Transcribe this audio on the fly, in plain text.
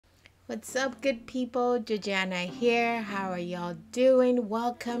What's up, good people? Georgiana here. How are y'all doing?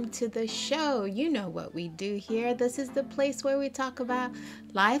 Welcome to the show. You know what we do here. This is the place where we talk about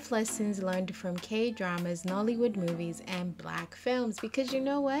life lessons learned from K-dramas, Nollywood movies, and black films. Because you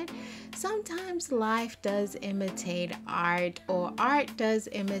know what? Sometimes life does imitate art, or art does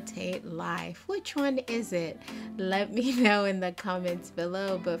imitate life. Which one is it? Let me know in the comments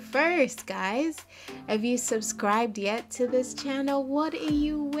below. But first, guys, have you subscribed yet to this channel? What are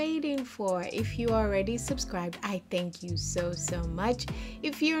you waiting for? If you already subscribed, I thank you so much.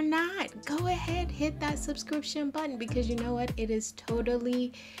 If you're not, go ahead, hit that subscription button, because you know what? It is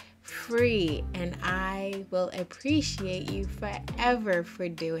totally free and I will appreciate you forever for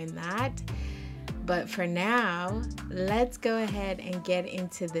doing that. But for now, let's go ahead and get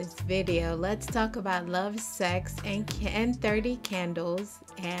into this video. Let's talk about love, sex, and 30 candles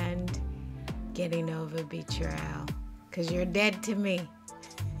and getting over betrayal, because you're dead to me.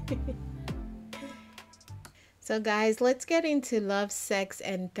 So guys, let's get into Love, Sex,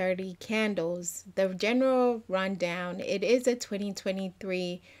 and 30 Candles. The general rundown: it is a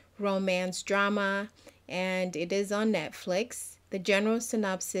 2023 romance drama and it is on Netflix. The general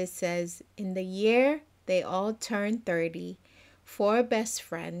synopsis says, in the year they all turn 30, four best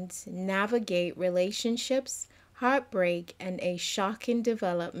friends navigate relationships, heartbreak, and a shocking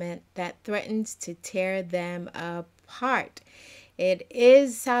development that threatens to tear them apart. It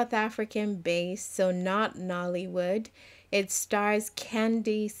is South African based, so not Nollywood. It stars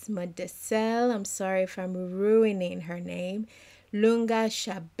Candice Madicel, I'm sorry if I'm ruining her name, Lunga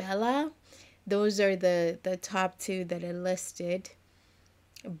Shabella. Those are the top two that are listed.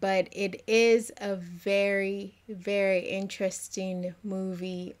 But it is a very interesting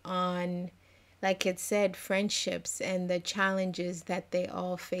movie on, like it said, friendships and the challenges that they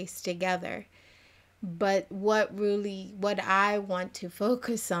all face together. But what I want to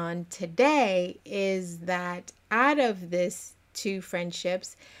focus on today is that out of this two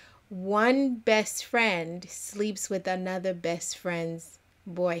friendships, one best friend sleeps with another best friend's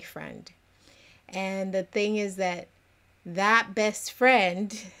boyfriend. And the thing is that best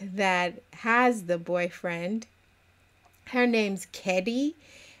friend that has the boyfriend, her name's Keddy.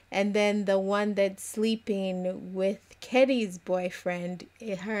 And then the one that's sleeping with Keddy's boyfriend,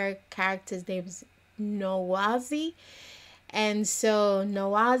 her character's name's Nowazi. And so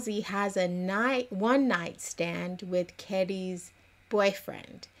Nowazi has a one night stand with Keddy's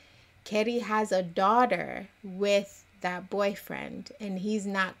boyfriend. Keddy has a daughter with that boyfriend, and he's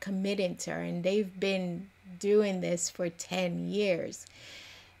not committing to her, and they've been doing this for 10 years.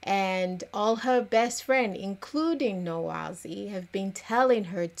 And all her best friend, including Nowazi, have been telling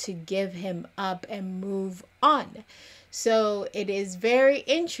her to give him up and move on. So it is very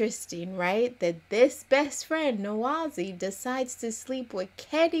interesting, right, that this best friend, Nowazi, decides to sleep with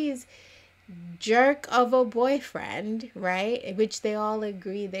Keddy's jerk of a boyfriend, right, which they all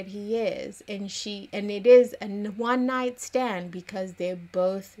agree that he is. And it is a one night stand because they're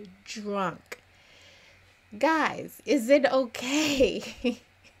both drunk. Guys, is it okay?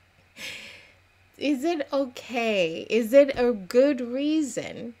 Is it okay? Is it a good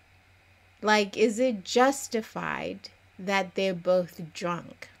reason? Like, is it justified that they're both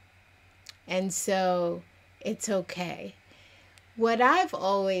drunk? And so it's okay. What I've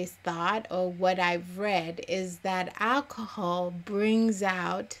always thought, or what I've read, is that alcohol brings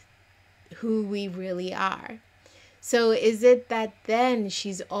out who we really are. So is it that then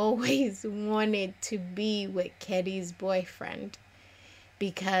she's always wanted to be with Keddy's boyfriend?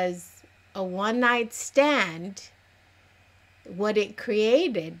 Because a one-night stand, what it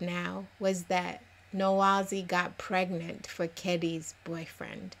created now was that Nowazi got pregnant for Keddy's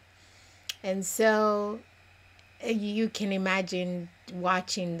boyfriend. And so you can imagine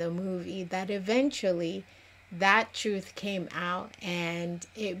watching the movie that eventually that truth came out and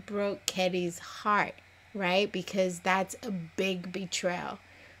it broke Keddy's heart, right? Because that's a big betrayal,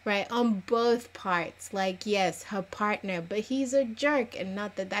 right? On both parts. Like, yes, her partner, but he's a jerk, and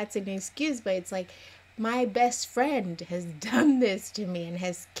not that that's an excuse, but it's like, my best friend has done this to me and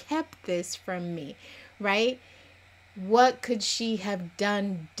has kept this from me, right? What could she have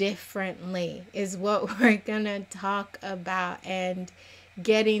done differently is what we're gonna talk about, and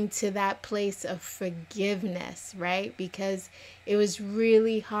getting to that place of forgiveness, right? Because it was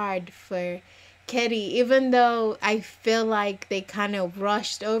really hard for Keddy, even though I feel like they kind of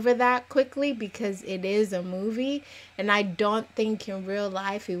rushed over that quickly because it is a movie, and I don't think in real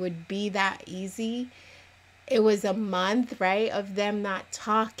life it would be that easy. It was a month, right, of them not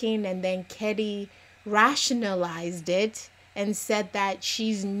talking, and then Keddy rationalized it and said that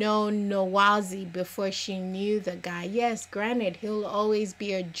she's known Nawazi before she knew the guy. Yes, granted, he'll always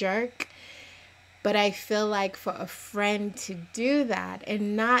be a jerk, but I feel like for a friend to do that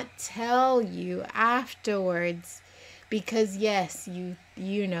and not tell you afterwards, because yes,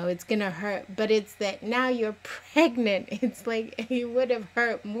 you know it's gonna hurt, but it's that now you're pregnant. It's like it would have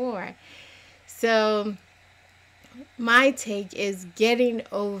hurt more. So my take is getting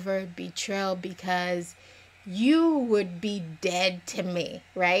over betrayal, because you would be dead to me,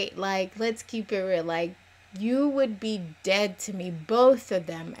 right? Like, let's keep it real. Like, you would be dead to me. Both of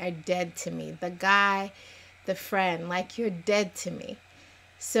them are dead to me. The guy, the friend, like, you're dead to me.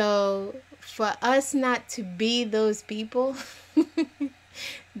 So for us not to be those people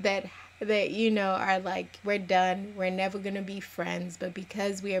that are like, we're done, we're never going to be friends, but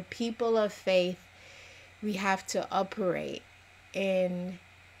because we are people of faith, we have to operate in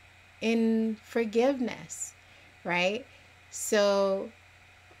forgiveness, right? So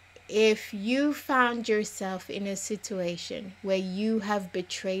if you found yourself in a situation where you have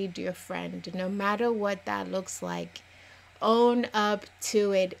betrayed your friend, no matter what that looks like, own up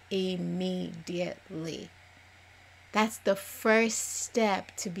to it immediately. That's the first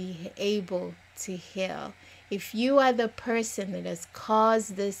step to be able to heal. If you are the person that has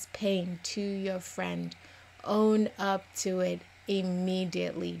caused this pain to your friend, own up to it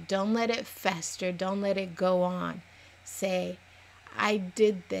immediately. Don't let it fester. Don't let it go on. Say, I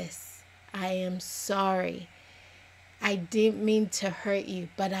did this. I am sorry. I didn't mean to hurt you,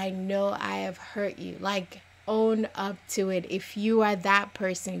 but I know I have hurt you. Like, own up to it. If you are that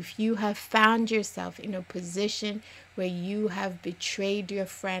person, if you have found yourself in a position where you have betrayed your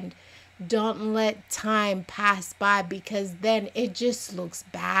friend, don't let time pass by, because then it just looks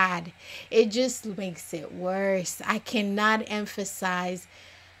bad. It just makes it worse. I cannot emphasize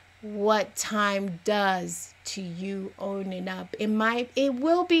what time does to you owning up. It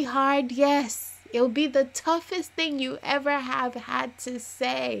will be hard, yes. It'll be the toughest thing you ever have had to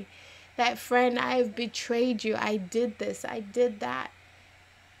say. That, friend, I have betrayed you. I did this. I did that.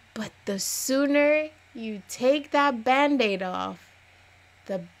 But the sooner you take that Band-Aid off,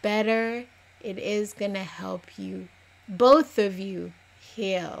 the better it is going to help you, both of you,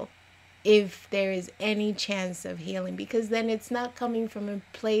 heal, if there is any chance of healing, because then it's not coming from a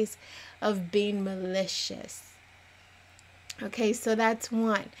place of being malicious. Okay, so that's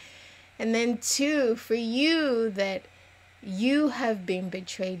one. And then two, for you that you have been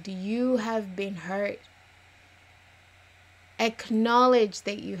betrayed, you have been hurt, acknowledge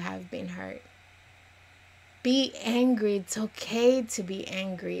that you have been hurt. Be angry. It's okay to be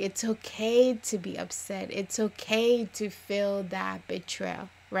angry. It's okay to be upset. It's okay to feel that betrayal,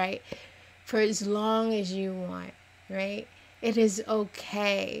 right? For as long as you want, right? It is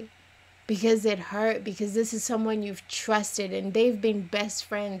okay, because it hurt, because this is someone you've trusted and they've been best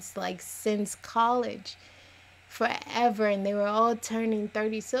friends like since college, forever, and they were all turning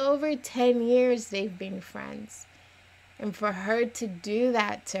 30. So over 10 years they've been friends. And for her to do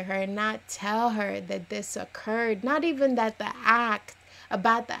that to her, not tell her that this occurred, not even that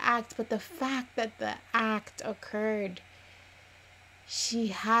about the act, but the fact that the act occurred. She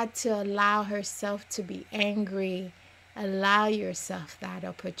had to allow herself to be angry. Allow yourself that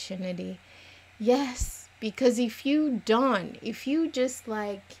opportunity. Yes, because if you just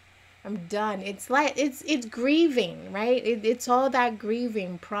like, I'm done. It's like, it's grieving, right? It's all that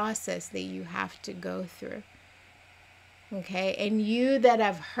grieving process that you have to go through. Okay, and you that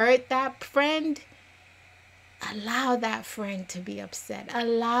have hurt that friend, allow that friend to be upset.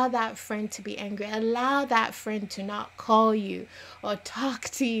 Allow that friend to be angry. Allow that friend to not call you or talk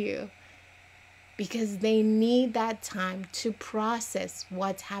to you, because they need that time to process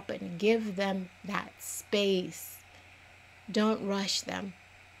what's happened. Give them that space. Don't rush them.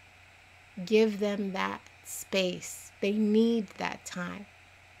 Give them that space. They need that time.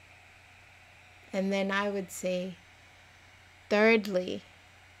 And then I would say, thirdly,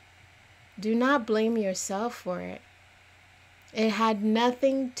 do not blame yourself for it. It had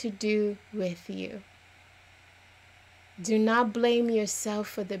nothing to do with you. Do not blame yourself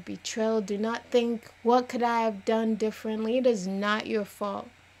for the betrayal. Do not think, what could I have done differently? It is not your fault.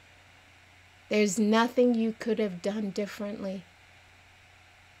 There's nothing you could have done differently.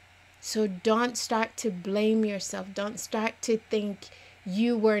 So don't start to blame yourself. Don't start to think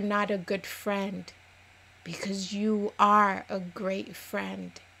you were not a good friend, because you are a great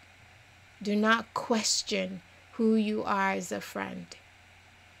friend. Do not question who you are as a friend.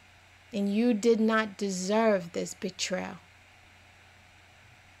 And you did not deserve this betrayal.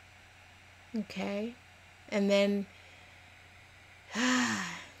 Okay? And then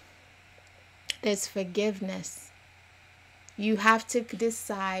there's forgiveness. You have to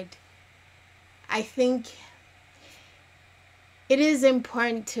decide. I think it is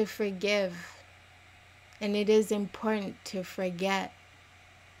important to forgive, and it is important to forget.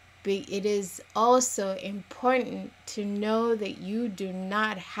 But it is also important to know that you do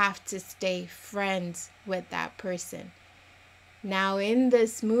not have to stay friends with that person. Now, in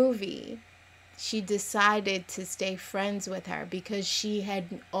this movie, she decided to stay friends with her because she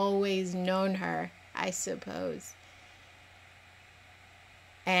had always known her, I suppose.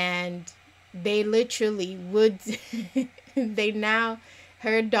 And they literally would,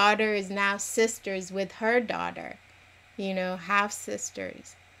 her daughter is now sisters with her daughter, half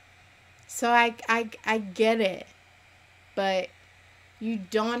sisters. So I get it, but you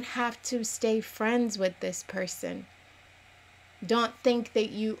don't have to stay friends with this person. Don't think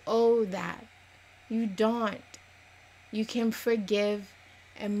that you owe that. You don't. You can forgive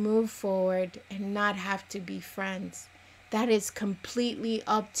and move forward and not have to be friends. That is completely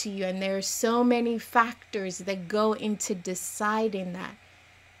up to you. And there are so many factors that go into deciding that.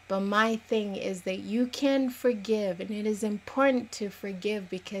 But my thing is that you can forgive, and it is important to forgive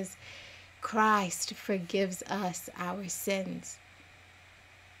because Christ forgives us our sins.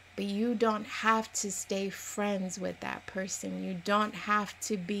 But you don't have to stay friends with that person. You don't have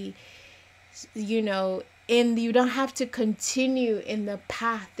to be, you don't have to continue in the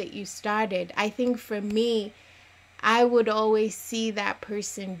path that you started. I think for me, I would always see that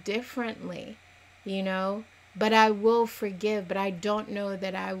person differently, but I will forgive, but I don't know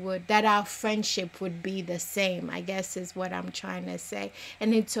that that our friendship would be the same, I guess is what I'm trying to say.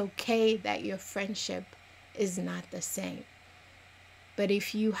 And it's okay that your friendship is not the same. But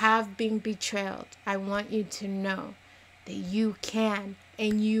if you have been betrayed, I want you to know that you can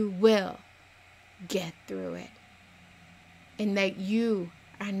and you will get through it. And that you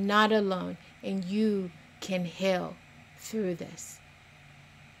are not alone and you can heal through this.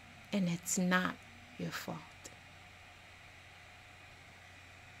 And it's not your fault.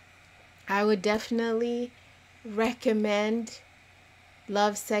 I would definitely recommend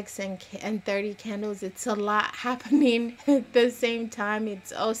Love, Sex, and 30 Candles. It's a lot happening at the same time.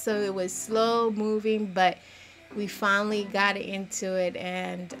 It was slow moving, but we finally got into it,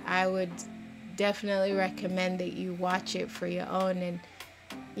 and I would definitely recommend that you watch it for your own and,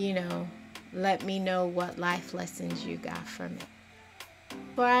 let me know what life lessons you got from it.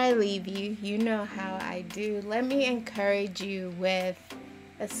 Before I leave you, you know how I do. Let me encourage you with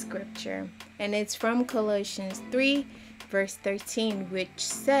a scripture, and it's from Colossians 3 verse 13, which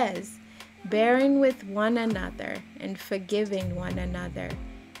says, bearing with one another and forgiving one another.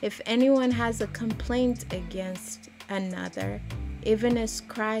 If anyone has a complaint against another, even as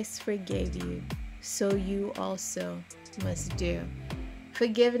Christ forgave you, so you also must do.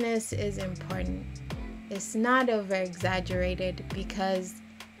 Forgiveness is important. It's not over exaggerated, because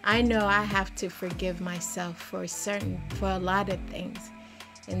I know I have to forgive myself for a lot of things.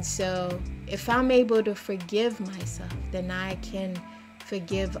 And so if I'm able to forgive myself, then I can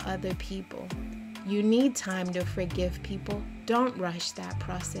forgive other people. You need time to forgive people. Don't rush that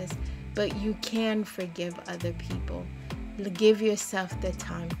process, but you can forgive other people. Give yourself the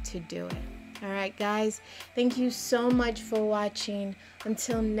time to do it. All right, guys, thank you so much for watching.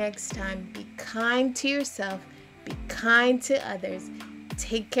 Until next time, be kind to yourself, be kind to others,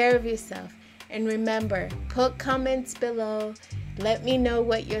 take care of yourself, and remember, put comments below. Let me know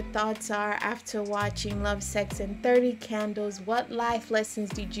what your thoughts are after watching Love, Sex, and 30 Candles. What life lessons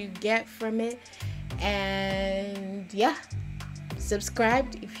did you get from it? And yeah,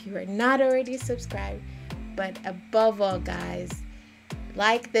 subscribe if you are not already subscribed. But above all, guys,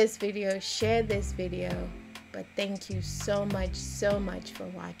 like this video, share this video. But thank you so much for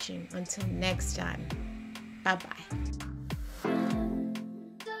watching. Until next time, bye-bye.